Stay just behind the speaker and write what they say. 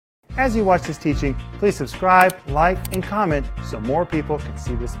As you watch this teaching, please subscribe, like, and comment so more people can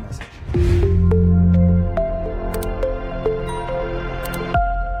see this message.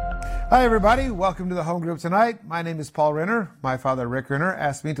 Hi everybody, welcome to the home group tonight. My name is Paul Renner. My father Rick Renner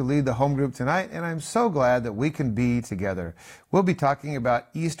asked me to lead the home group tonight, and I'm so glad that we can be together. We'll be talking about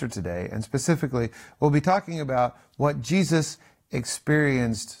Easter today, and specifically we'll be talking about what Jesus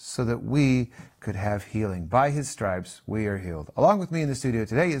experienced so that we could have healing. By his stripes we are healed. Along with me in the studio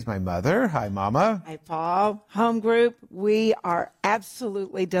today is my mother. Hi Mama. Hi Paul. Home group, we are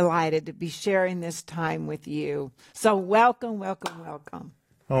absolutely delighted to be sharing this time with you. So welcome, welcome, welcome.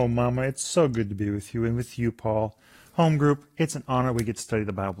 Oh, Mama, it's so good to be with you and with you, Paul. Home group, it's an honor we get to study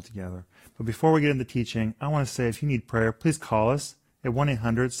the Bible together. But before we get into teaching, I want to say if you need prayer, please call us at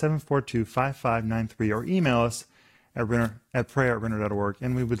 1-800-742-5593 or email us at prayer@renner.org,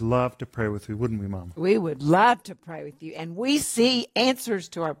 and we would love to pray with you, wouldn't we, Mom? We would love to pray with you, and we see answers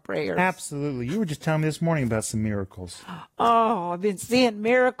to our prayers. Absolutely. You were just telling me this morning about some miracles. Oh, I've been seeing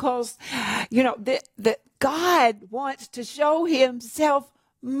miracles. You know, that God wants to show himself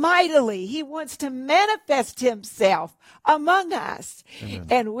mightily. He wants to manifest himself among us. Amen.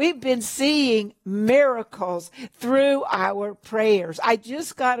 And we've been seeing miracles through our prayers. I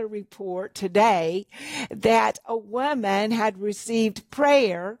just got a report today that a woman had received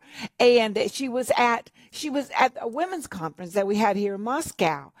prayer, and she was at a women's conference that we had here in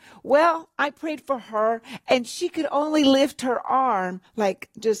Moscow. Well, I prayed for her, and she could only lift her arm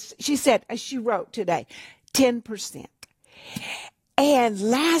she said, as she wrote today, 10%. And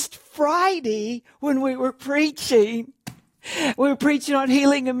last Friday, when we were preaching on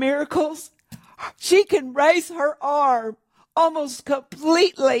healing and miracles, she can raise her arm almost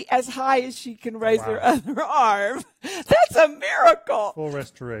completely as high as she can raise her other arm. That's a miracle. Full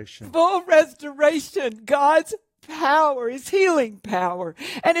restoration. Full restoration. God's power, his healing power.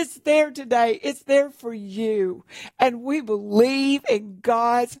 And it's there today. It's there for you. And we believe in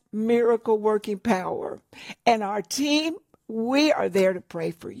God's miracle working power. And our team, we are there to pray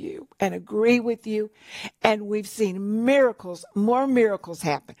for you and agree with you. And we've seen miracles, more miracles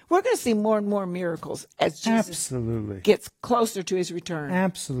happen. We're going to see more and more miracles as Jesus gets closer to his return.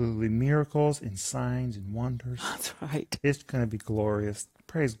 Absolutely. Miracles and signs and wonders. That's right. It's going to be glorious.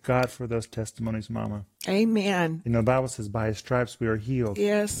 Praise God for those testimonies, Mama. Amen. You know, the Bible says, by his stripes we are healed.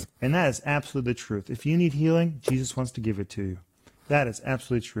 Yes. And that is absolutely the truth. If you need healing, Jesus wants to give it to you. That is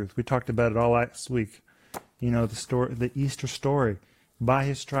absolutely truth. We talked about it all last week. You know, the Easter story. By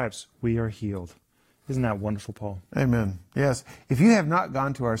his stripes, we are healed. Isn't that wonderful, Paul? Amen. Yes. If you have not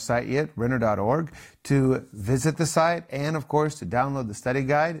gone to our site yet, renner.org, to visit the site and, of course, to download the study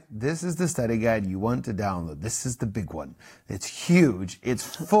guide, this is the study guide you want to download. This is the big one. It's huge. It's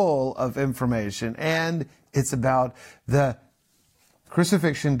full of information, and it's about the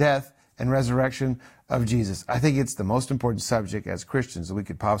crucifixion, death, and resurrection of Jesus. I think it's the most important subject as Christians that we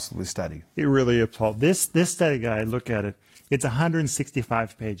could possibly study. It really is, Paul. This study guide, look at it. It's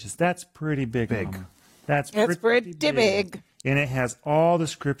 165 pages. That's pretty big. Mama. That's pretty big. And it has all the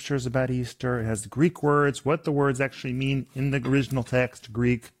scriptures about Easter. It has the Greek words, what the words actually mean in the original text,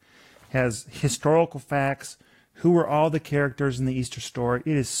 Greek. It has historical facts. Who were all the characters in the Easter story?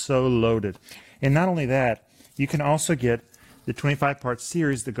 It is so loaded. And not only that, you can also get the 25-part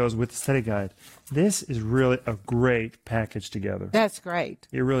series that goes with the study guide. This is really a great package together. That's great.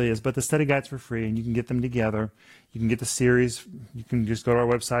 It really is. But the study guide's for free, and you can get them together. You can get the series. You can just go to our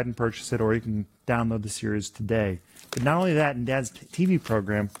website and purchase it, or you can download the series today. But not only that, in Dad's TV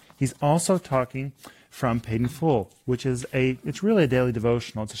program, he's also talking from Paid in Full, which is it's really a daily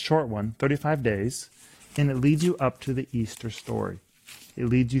devotional. It's a short one, 35 days, and it leads you up to the Easter story. It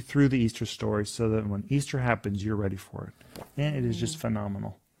leads you through the Easter story so that when Easter happens, you're ready for it. And it is just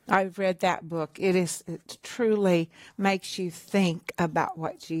phenomenal. I've read that book. It truly makes you think about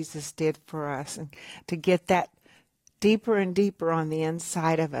what Jesus did for us, and to get that deeper and deeper on the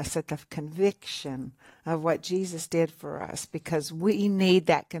inside of us, at the conviction of what Jesus did for us, because we need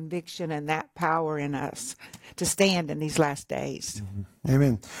that conviction and that power in us to stand in these last days. Mm-hmm.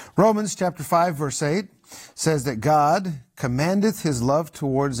 Amen. Romans chapter 5, verse 8 says that God commandeth his love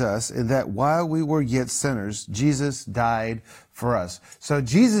towards us, in that while we were yet sinners, Jesus died for us. So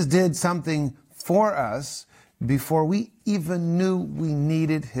Jesus did something for us before we even knew we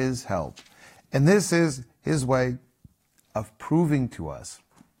needed his help. And this is his way of proving to us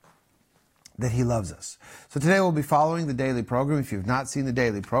that he loves us. So today we'll be following the daily program. If you've not seen the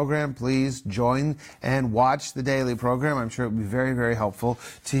daily program, please join and watch the daily program. I'm sure it will be very, very helpful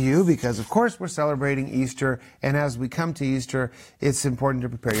to you because, of course, we're celebrating Easter. And as we come to Easter, it's important to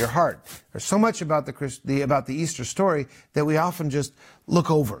prepare your heart. There's so much about the Easter story that we often just look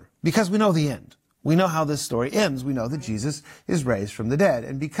over because we know the end. We know how this story ends. We know that Jesus is raised from the dead.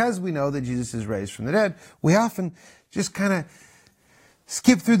 And because we know that Jesus is raised from the dead, we often just kind of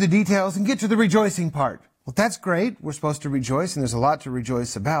skip through the details and get to the rejoicing part. Well, that's great. We're supposed to rejoice, and there's a lot to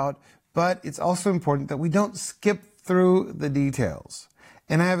rejoice about. But it's also important that we don't skip through the details.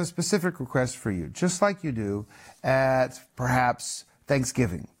 And I have a specific request for you, just like you do at perhaps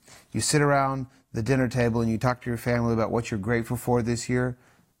Thanksgiving. You sit around the dinner table and you talk to your family about what you're grateful for this year.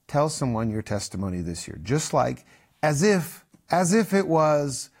 Tell someone your testimony this year, just like as if it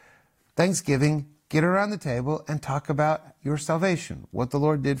was Thanksgiving. Get around the table and talk about your salvation, what the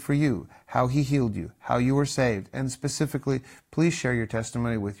Lord did for you, how he healed you, how you were saved, and specifically, please share your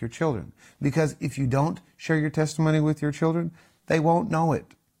testimony with your children. Because if you don't share your testimony with your children, they won't know it.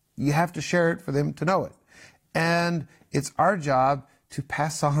 You have to share it for them to know it. And it's our job to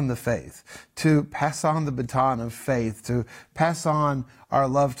pass on the faith, to pass on the baton of faith, to pass on our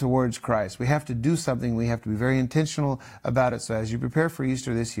love towards Christ. We have to do something. We have to be very intentional about it. So as you prepare for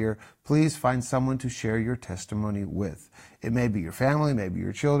Easter this year, please find someone to share your testimony with. It may be your family, it may be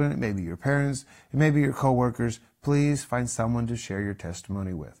your children, it may be your parents, it may be your coworkers. Please find someone to share your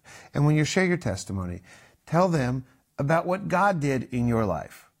testimony with. And when you share your testimony, tell them about what God did in your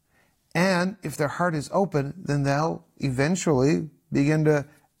life. And if their heart is open, then they'll eventually begin to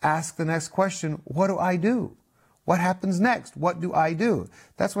ask the next question, what do I do? What happens next? What do I do?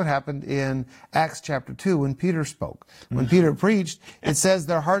 That's what happened in Acts chapter 2 when Peter spoke. When Peter preached, it says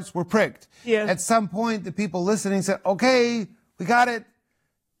their hearts were pricked. Yes. At some point, the people listening said, okay, we got it.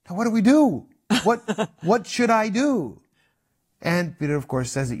 Now what do we do? What should I do? And Peter, of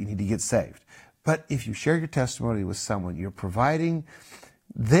course, says that you need to get saved. But if you share your testimony with someone, you're providing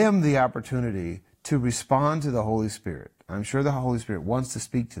them the opportunity to respond to the Holy Spirit. I'm sure the Holy Spirit wants to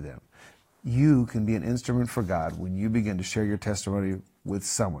speak to them. You can be an instrument for God when you begin to share your testimony with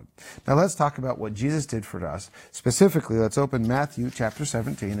someone. Now let's talk about what Jesus did for us. Specifically, let's open Matthew chapter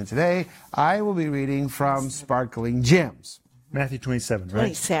 17. And today I will be reading from Sparkling Gems. Matthew 27, right?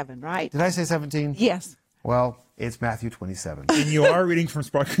 27, right? Did I say 17? Yes. Well, it's Matthew 27. And you are reading from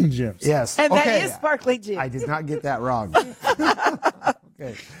Sparkling Gems. Yes. And okay, that is Sparkling Gems. I did not get that wrong.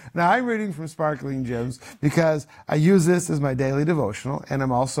 Okay. Now, I'm reading from Sparkling Gems because I use this as my daily devotional, and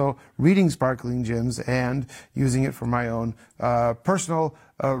I'm also reading Sparkling Gems and using it for my own personal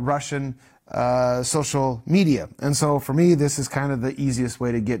Russian social media. And so for me, this is kind of the easiest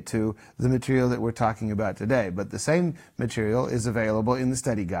way to get to the material that we're talking about today. But the same material is available in the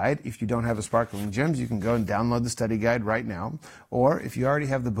study guide. If you don't have a Sparkling Gems, you can go and download the study guide right now. Or if you already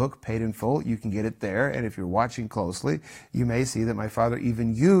have the book paid in full, you can get it there. And if you're watching closely, you may see that my father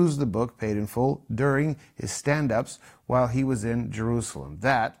even used the book paid in full during his stand-ups while he was in Jerusalem.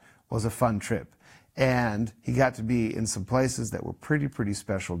 That was a fun trip. And he got to be in some places that were pretty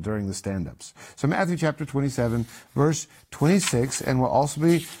special during the stand-ups. So Matthew chapter 27, verse 26, and we'll also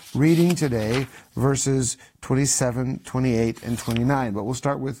be reading today verses 27, 28, and 29. But we'll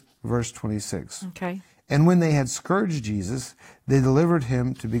start with verse 26. Okay. And when they had scourged Jesus, they delivered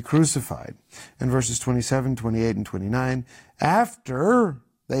him to be crucified. And verses 27, 28, and 29, after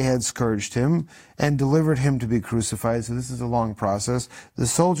they had scourged him and delivered him to be crucified. So this is a long process. The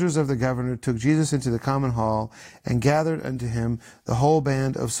soldiers of the governor took Jesus into the common hall and gathered unto him the whole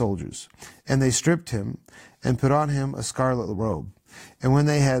band of soldiers. And they stripped him and put on him a scarlet robe. And when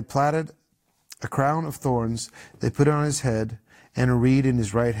they had platted a crown of thorns, they put on his head and a reed in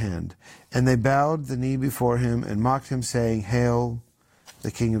his right hand. And they bowed the knee before him and mocked him, saying, Hail,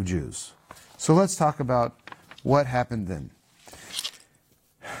 the King of Jews. So let's talk about what happened then.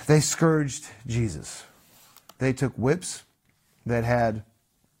 They scourged Jesus. They took whips that had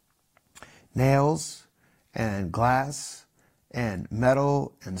nails and glass and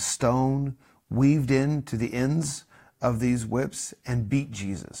metal and stone weaved into the ends of these whips and beat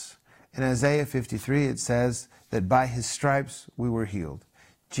Jesus. In Isaiah 53, it says that by his stripes we were healed.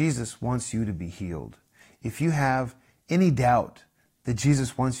 Jesus wants you to be healed. If you have any doubt that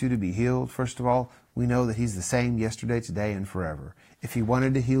Jesus wants you to be healed, first of all, we know that he's the same yesterday, today, and forever. If he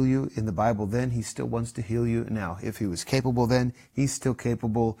wanted to heal you in the Bible then, he still wants to heal you now. If he was capable then, he's still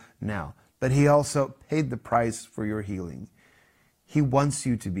capable now. But he also paid the price for your healing. He wants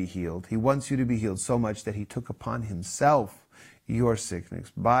you to be healed. He wants you to be healed so much that he took upon himself your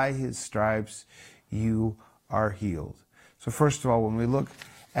sickness. By his stripes, you are healed. So first of all, when we look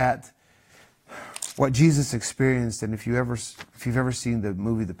at what Jesus experienced. And if you've ever seen the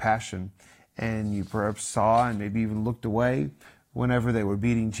movie The Passion, and you perhaps saw and maybe even looked away whenever they were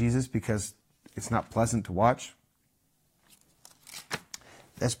beating Jesus because it's not pleasant to watch,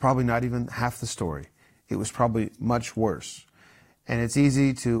 that's probably not even half the story. It was probably much worse. And it's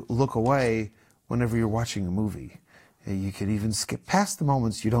easy to look away whenever you're watching a movie. And you can even skip past the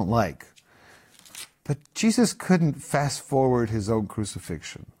moments you don't like. But Jesus couldn't fast forward his own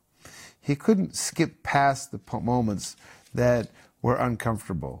crucifixion. He couldn't skip past the moments that were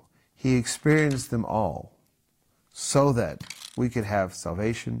uncomfortable. He experienced them all so that we could have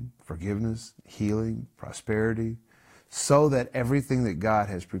salvation, forgiveness, healing, prosperity, so that everything that God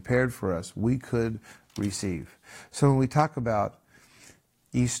has prepared for us, we could receive. So when we talk about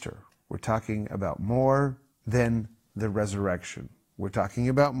Easter, we're talking about more than the resurrection. We're talking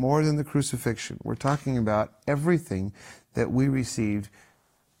about more than the crucifixion. We're talking about everything that we received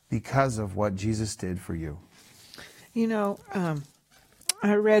because of what Jesus did for you. You know,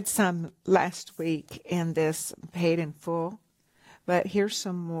 I read some last week in this Paid in Full, but here's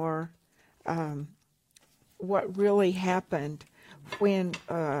some more. What really happened when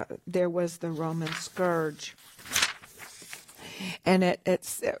there was the Roman scourge. And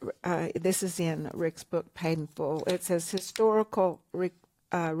this is in Rick's book, Paid in Full. It says, historical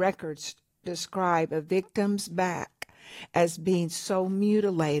records describe a victim's back as being so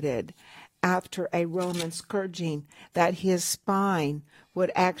mutilated after a Roman scourging that his spine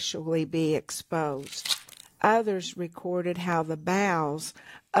would actually be exposed. Others recorded how the bowels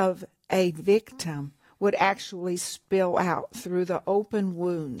of a victim would actually spill out through the open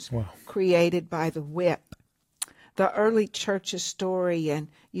wounds created by the whip. The early church historian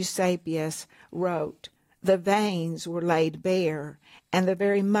Eusebius wrote, "The veins were laid bare, and the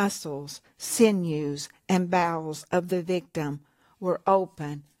very muscles, sinews, and bowels of the victim were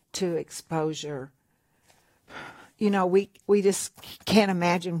open to exposure." You know, we just can't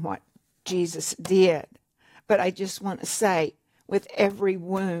imagine what Jesus did. But I just want to say, with every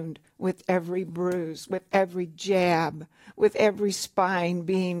wound, with every bruise, with every jab, with every spine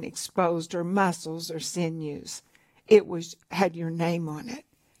being exposed, or muscles or sinews, it had your name on it.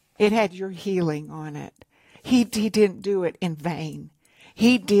 It had your healing on it. He didn't do it in vain.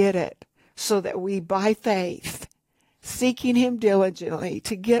 He did it so that we, by faith, seeking him diligently,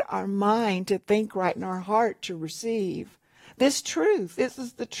 to get our mind to think right and our heart to receive this truth. This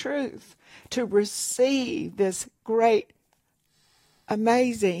is the truth. To receive this great,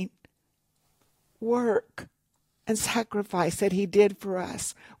 amazing work and sacrifice that he did for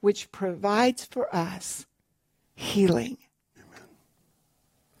us, which provides for us healing. Amen.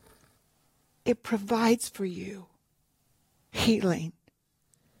 It provides for you healing.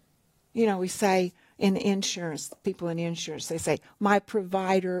 You know, we say in insurance, people in insurance, they say, my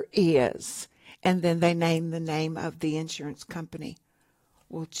provider is, and then they name the name of the insurance company.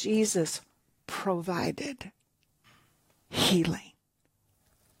 Well, Jesus provided healing,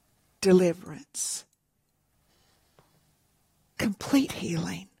 deliverance, complete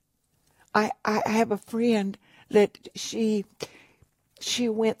healing. I have a friend that she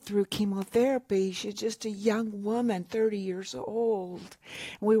went through chemotherapy. She's just a young woman, 30 years old.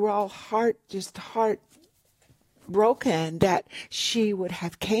 And we were all heartbroken that she would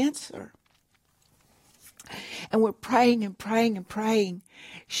have cancer. And we're praying and praying and praying.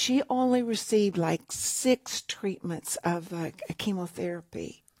 She only received like 6 treatments of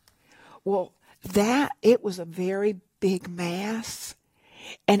chemotherapy. Well, it was a very big mass,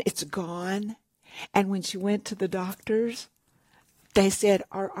 and it's gone. And when she went to the doctors, they said,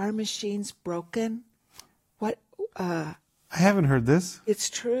 "Are our machines broken?" What? I haven't heard this. It's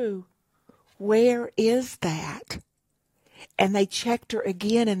true. Where is that? And they checked her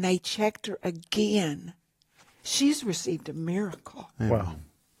again, and they checked her again. She's received a miracle. Wow.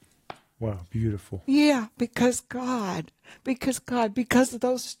 Wow, beautiful. Yeah, because of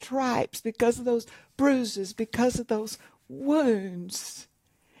those stripes, because of those bruises, because of those wounds.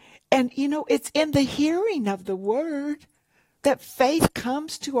 And, you know, it's in the hearing of the word that faith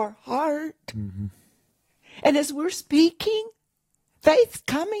comes to our heart. Mm-hmm. And as we're speaking, faith's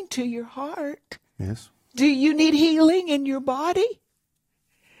coming to your heart. Yes. Do you need healing in your body?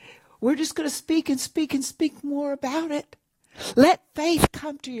 We're just going to speak and speak and speak more about it. Let faith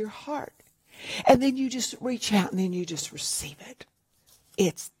come to your heart. And then you just reach out and then you just receive it.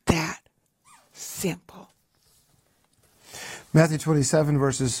 It's that simple. Matthew 27,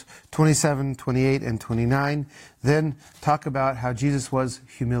 verses 27, 28, and 29, then talk about how Jesus was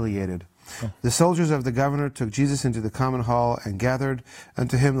humiliated. The soldiers of the governor took Jesus into the common hall and gathered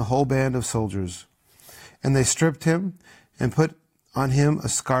unto him the whole band of soldiers. And they stripped him and put on him a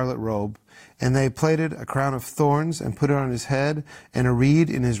scarlet robe And they plaited a crown of thorns and put it on his head, and a reed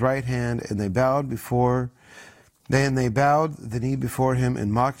in his right hand, and they bowed the knee before him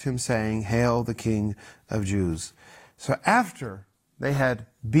and mocked him, saying, Hail the King of Jews. So after they had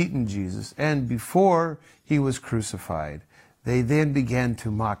beaten Jesus, and before he was crucified, they then began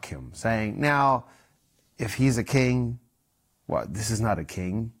to mock him, saying, now, if he's a king, what? This is not a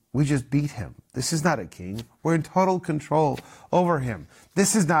king. We just beat him. This is not a king. We're in total control over him.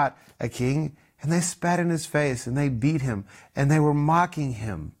 This is not a king. And they spat in his face, and they beat him, and they were mocking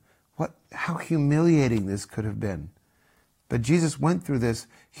him. How humiliating this could have been. But Jesus went through this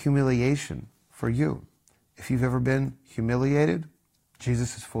humiliation for you. If you've ever been humiliated,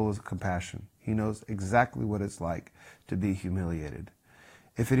 Jesus is full of compassion. He knows exactly what it's like to be humiliated.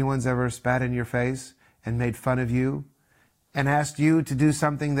 If anyone's ever spat in your face and made fun of you and asked you to do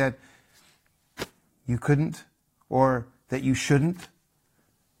something that you couldn't or that you shouldn't,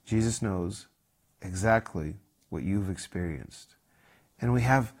 Jesus knows exactly what you've experienced. And we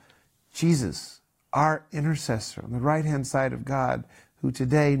have Jesus, our intercessor on the right-hand side of God, who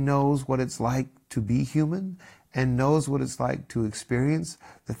today knows what it's like to be human and knows what it's like to experience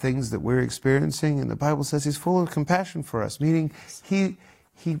the things that we're experiencing. And the Bible says he's full of compassion for us, meaning he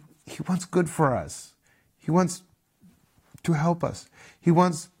wants good for us. He wants to help us. He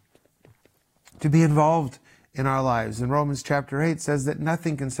wants to be involved in our lives. And Romans chapter 8 says that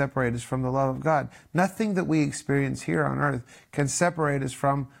nothing can separate us from the love of God. Nothing that we experience here on earth can separate us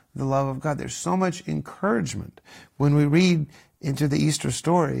from the love of God. There's so much encouragement when we read into the Easter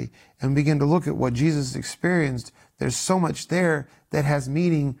story and begin to look at what Jesus experienced. There's so much there that has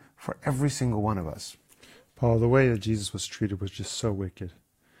meaning for every single one of us. Paul, the way that Jesus was treated was just so wicked.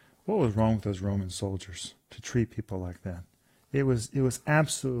 What was wrong with those Roman soldiers to treat people like that? It was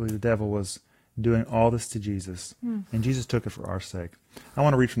absolutely, the devil was doing all this to Jesus, and Jesus took it for our sake. I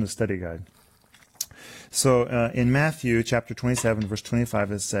want to read from the study guide. So in Matthew chapter 27, verse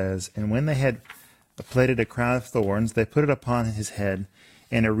 25, it says, And when they had plaited a crown of thorns, they put it upon his head,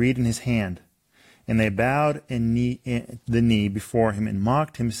 and a reed in his hand. And they bowed the knee before him and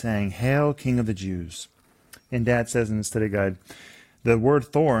mocked him, saying, Hail, King of the Jews. And Dad says in the study guide, the word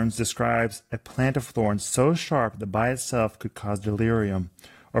thorns describes a plant of thorns so sharp that by itself could cause delirium,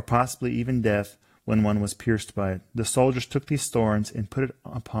 or possibly even death when one was pierced by it. The soldiers took these thorns and put it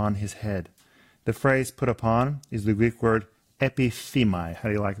upon his head. The phrase put upon is the Greek word epithemi. How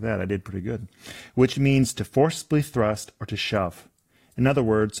do you like that? I did pretty good. Which means to forcibly thrust or to shove. In other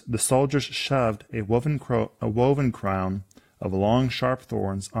words, the soldiers shoved a woven crown of long, sharp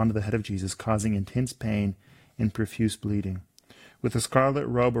thorns onto the head of Jesus, causing intense pain and profuse bleeding. With a scarlet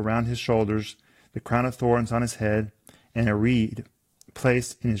robe around his shoulders, the crown of thorns on his head, and a reed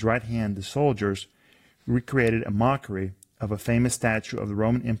placed in his right hand, the soldiers recreated a mockery of a famous statue of the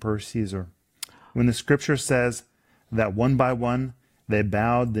Roman Emperor Caesar. When the scripture says that one by one they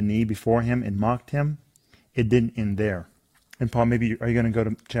bowed the knee before him and mocked him, it didn't end there. And Paul, maybe are you going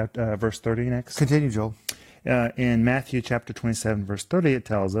to go to verse 30 next? Continue, Joel. In Matthew chapter 27, verse 30, it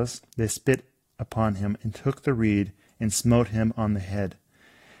tells us, they spit upon him and took the reed and smote him on the head.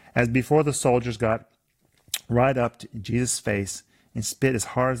 As before, the soldiers got right up to Jesus' face and spit as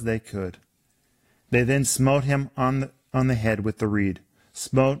hard as they could. They then smote him on the head with the reed.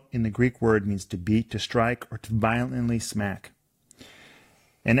 Smote in the Greek word means to beat, to strike, or to violently smack.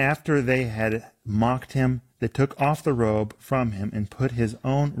 And after they had mocked him, they took off the robe from him and put his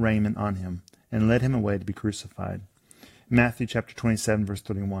own raiment on him and led him away to be crucified. Matthew chapter 27, verse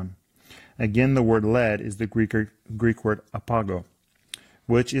 31. Again, the word led is the Greek word apago,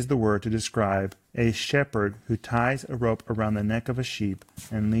 which is the word to describe a shepherd who ties a rope around the neck of a sheep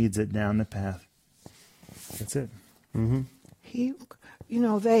and leads it down the path. That's it. Mm-hmm.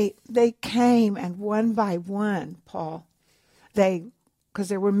 They came, and one by one, Paul, because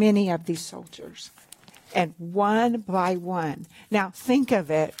there were many of these soldiers, and one by one. Now think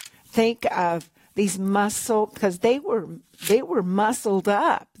of it. Think of these because they were muscled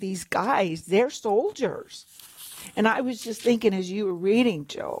up. These guys, they're soldiers. And I was just thinking as you were reading,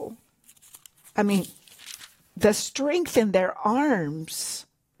 Joel, I mean, the strength in their arms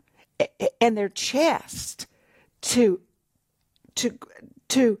and their chest to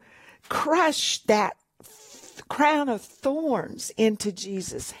crush that crown of thorns into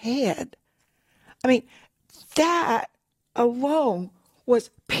Jesus' head. I mean, that alone was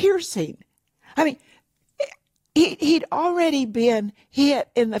piercing. I mean, he'd already been hit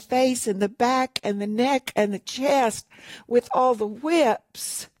in the face and the back and the neck and the chest with all the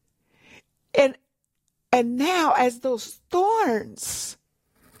whips. And now as those thorns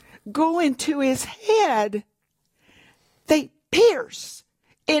go into his head, they pierce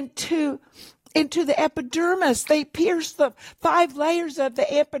into the epidermis. They pierced the 5 layers of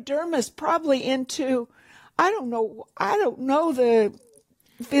the epidermis, probably into, I don't know the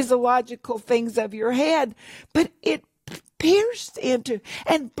physiological things of your head, but it pierced into,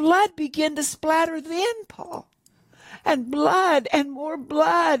 and blood began to splatter then, Paul. And blood, and more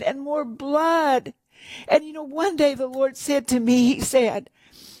blood, and more blood. And one day the Lord said to me, he said,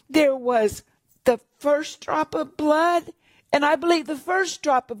 there was the first drop of blood, and I believe the first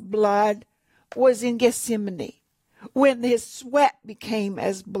drop of blood was in Gethsemane, when his sweat became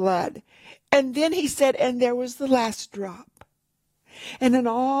as blood. And then he said, and there was the last drop. And in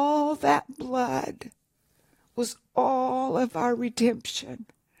all that blood was all of our redemption,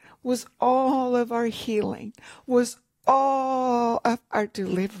 was all of our healing, was all of our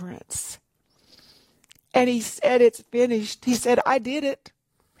deliverance. And he said, it's finished. He said, I did it.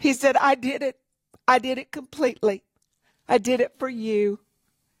 He said, I did it. I did it completely. I did it for you.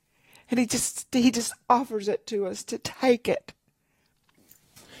 And he just offers it to us to take it.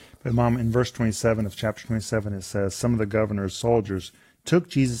 But Mom, in verse 27 of chapter 27, it says, some of the governor's soldiers took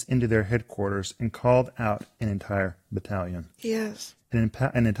Jesus into their headquarters and called out an entire battalion. Yes. An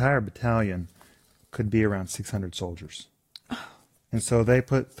entire battalion could be around 600 soldiers. And so they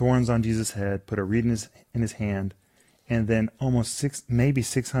put thorns on Jesus' head, put a reed in his hand, and then maybe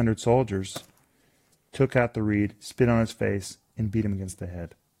 600 soldiers took out the reed, spit on his face, and beat him against the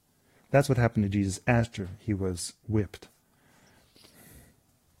head. That's what happened to Jesus after he was whipped.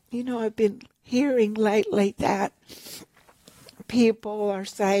 I've been hearing lately that people are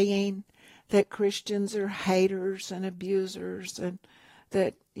saying that Christians are haters and abusers, and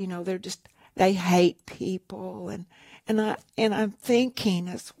that, they hate people. And I'm thinking,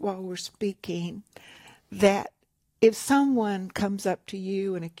 as while we're speaking, that if someone comes up to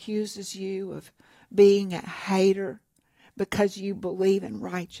you and accuses you of being a hater because you believe in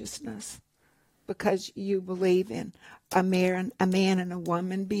righteousness, because you believe in a man and a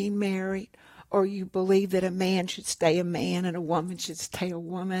woman being married, or you believe that a man should stay a man and a woman should stay a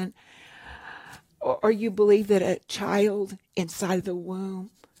woman, or you believe that a child inside the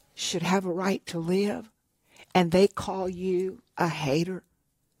womb should have a right to live, and they call you a hater,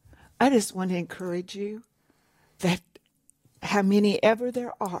 I just want to encourage you that how many ever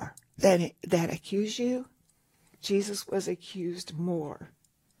there are that accuse you, Jesus was accused more.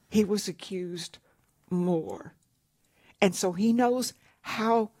 He was accused more. And so he knows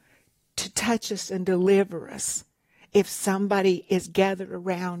how to touch us and deliver us if somebody is gathered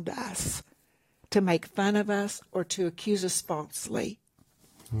around us to make fun of us or to accuse us falsely.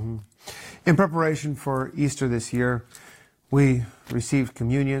 Mm-hmm. In preparation for Easter this year, we received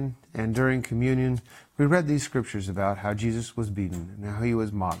communion, and during communion, we read these scriptures about how Jesus was beaten and how he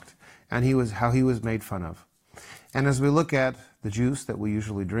was mocked and how he was made fun of. And as we look at the juice that we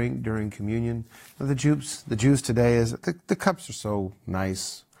usually drink during communion, the juice today is, the cups are so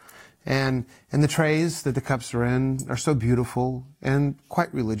nice. And the trays that the cups are in are so beautiful and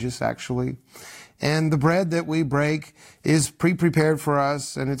quite religious, actually. And the bread that we break is pre-prepared for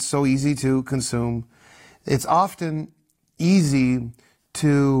us, and it's so easy to consume. It's often easy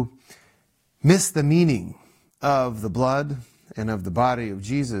to miss the meaning of the blood and of the body of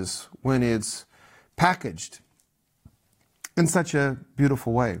Jesus when it's packaged in such a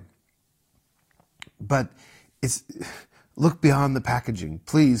beautiful way. But look beyond the packaging.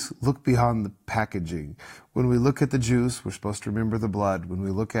 Please look beyond the packaging. When we look at the juice, we're supposed to remember the blood. When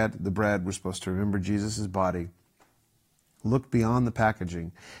we look at the bread, we're supposed to remember Jesus' body. Look beyond the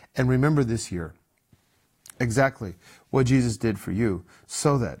packaging. And remember this year exactly what Jesus did for you,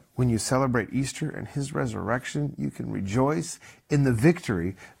 so that when you celebrate Easter and his resurrection, you can rejoice in the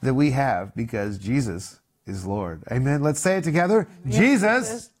victory that we have because Jesus is Lord. Amen. Let's say it together. Yes,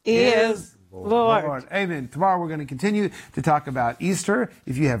 Jesus is Lord. Amen. Tomorrow we're going to continue to talk about Easter.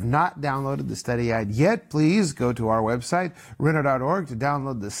 If you have not downloaded the study guide yet, please go to our website, renner.org, to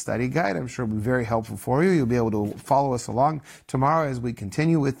download the study guide. I'm sure it'll be very helpful for you. You'll be able to follow us along tomorrow as we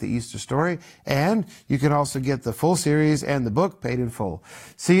continue with the Easter story. And you can also get the full series and the book paid in full.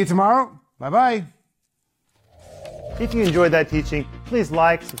 See you tomorrow. Bye-bye. If you enjoyed that teaching, please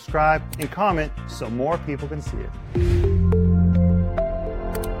like, subscribe, and comment so more people can see it.